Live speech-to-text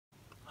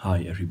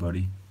Hi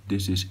everybody,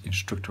 this is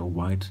Instructor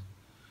White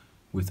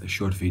with a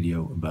short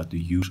video about the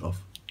use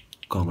of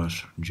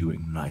colors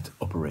during night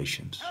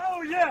operations.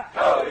 Oh yeah!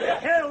 Oh yeah!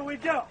 Here we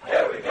go!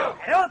 Here we go!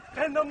 Up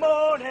in the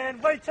morning,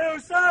 way too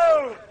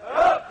soon!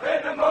 Up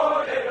in the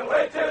morning,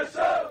 way too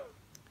soon!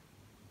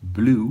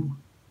 Blue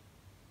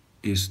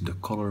is the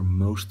color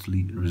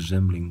mostly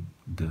resembling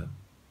the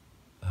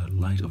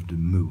light of the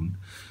moon,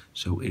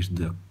 so is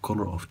the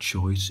color of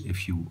choice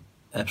if you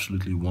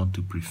absolutely want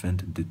to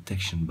prevent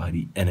detection by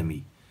the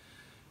enemy.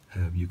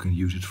 You can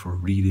use it for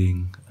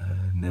reading,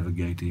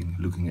 navigating,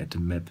 looking at the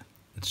map,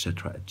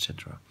 etc.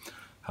 etc.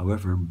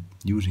 However,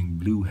 using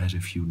blue has a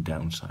few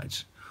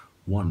downsides.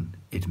 One,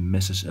 it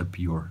messes up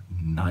your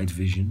night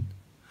vision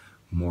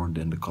more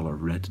than the color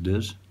red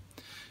does.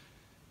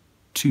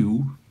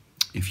 Two,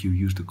 if you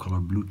use the color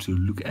blue to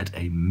look at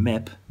a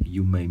map,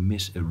 you may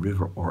miss a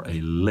river or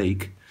a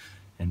lake,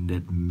 and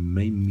that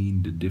may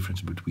mean the difference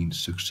between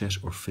success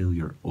or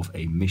failure of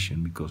a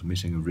mission, because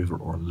missing a river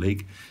or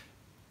lake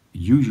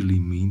usually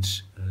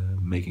means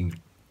making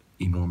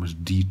enormous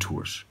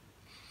detours.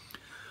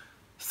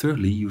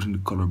 Thirdly, using the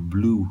color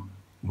blue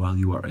while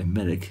you are a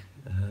medic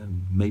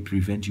may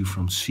prevent you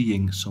from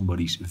seeing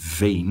somebody's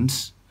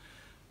veins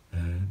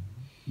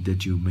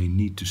that you may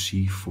need to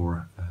see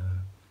for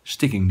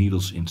sticking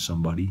needles in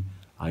somebody,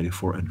 either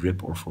for a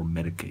drip or for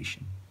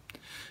medication.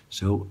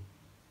 So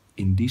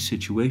in these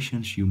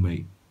situations you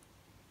may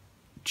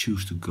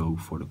choose to go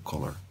for the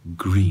color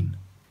green.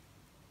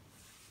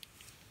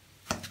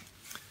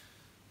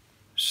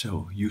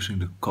 So using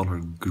the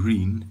color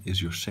green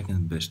is your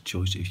second best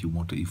choice if you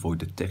want to avoid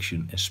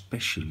detection,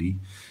 especially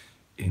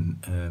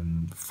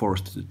in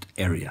forested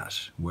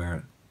areas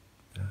where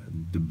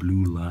the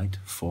blue light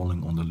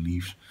falling on the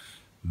leaves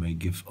may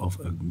give off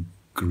a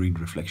green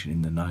reflection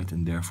in the night,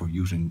 and therefore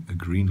using a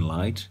green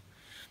light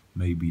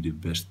may be the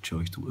best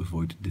choice to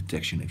avoid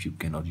detection if you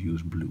cannot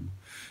use blue.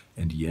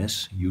 And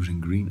yes, using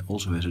green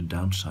also has a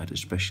downside,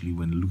 especially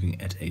when looking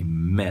at a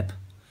map,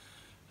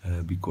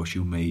 because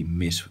you may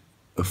miss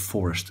a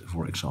forest,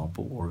 for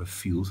example, or a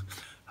field.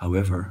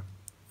 However,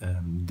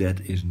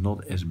 that is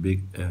not as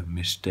big a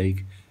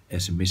mistake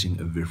as missing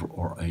a river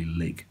or a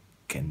lake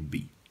can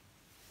be.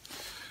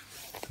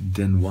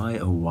 Then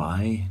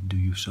why do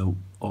you so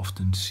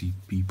often see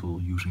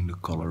people using the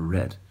color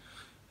red?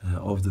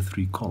 Of the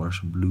three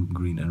colors, blue,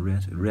 green and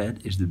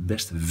red is the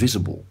best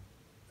visible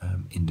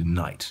in the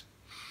night.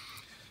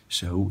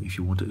 So if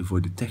you want to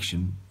avoid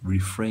detection,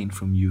 refrain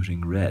from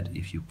using red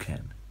if you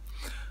can.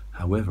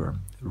 However,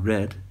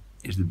 red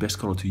is the best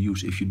color to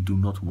use if you do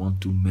not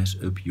want to mess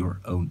up your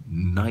own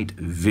night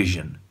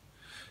vision.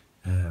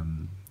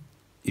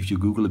 If you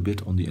Google a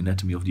bit on the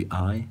anatomy of the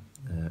eye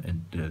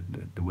and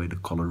the way the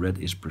color red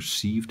is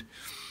perceived,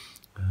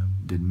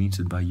 that means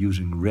that by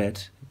using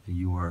red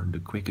you are the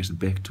quickest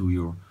back to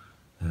your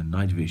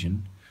night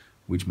vision,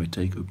 which may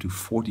take up to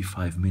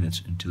 45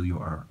 minutes until you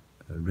are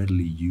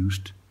readily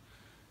used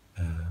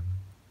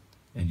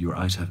and your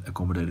eyes have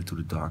accommodated to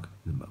the dark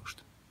the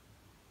most.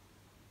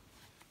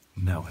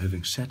 Now,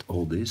 having said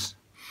all this,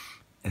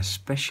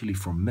 especially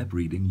for map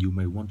reading, you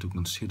may want to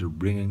consider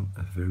bringing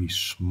a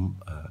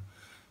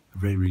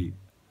very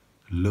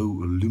low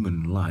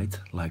lumen light,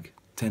 like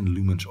 10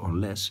 lumens or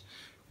less,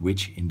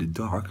 which in the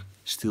dark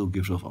still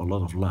gives off a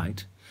lot of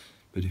light,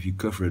 but if you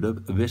cover it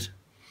up a bit,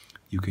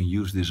 you can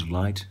use this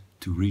light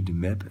to read the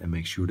map and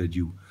make sure that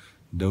you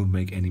don't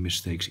make any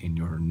mistakes in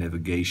your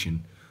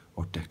navigation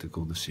or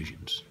tactical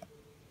decisions.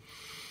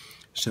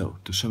 So,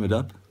 to sum it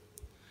up,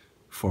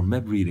 for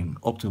map reading,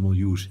 optimal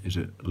use is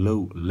a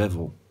low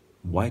level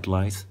white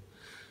light,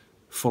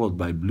 followed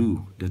by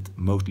blue that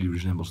mostly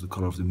resembles the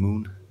color of the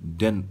moon,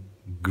 then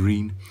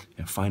green,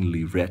 and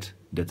finally red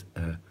that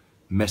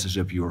messes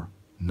up your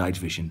night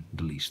vision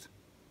the least.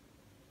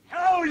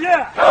 Oh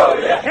yeah! Oh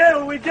yeah!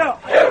 Here we go!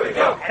 Here we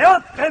go!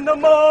 Up in the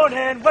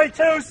morning, way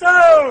too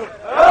soon!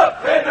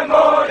 Up in the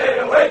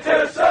morning, way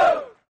too soon!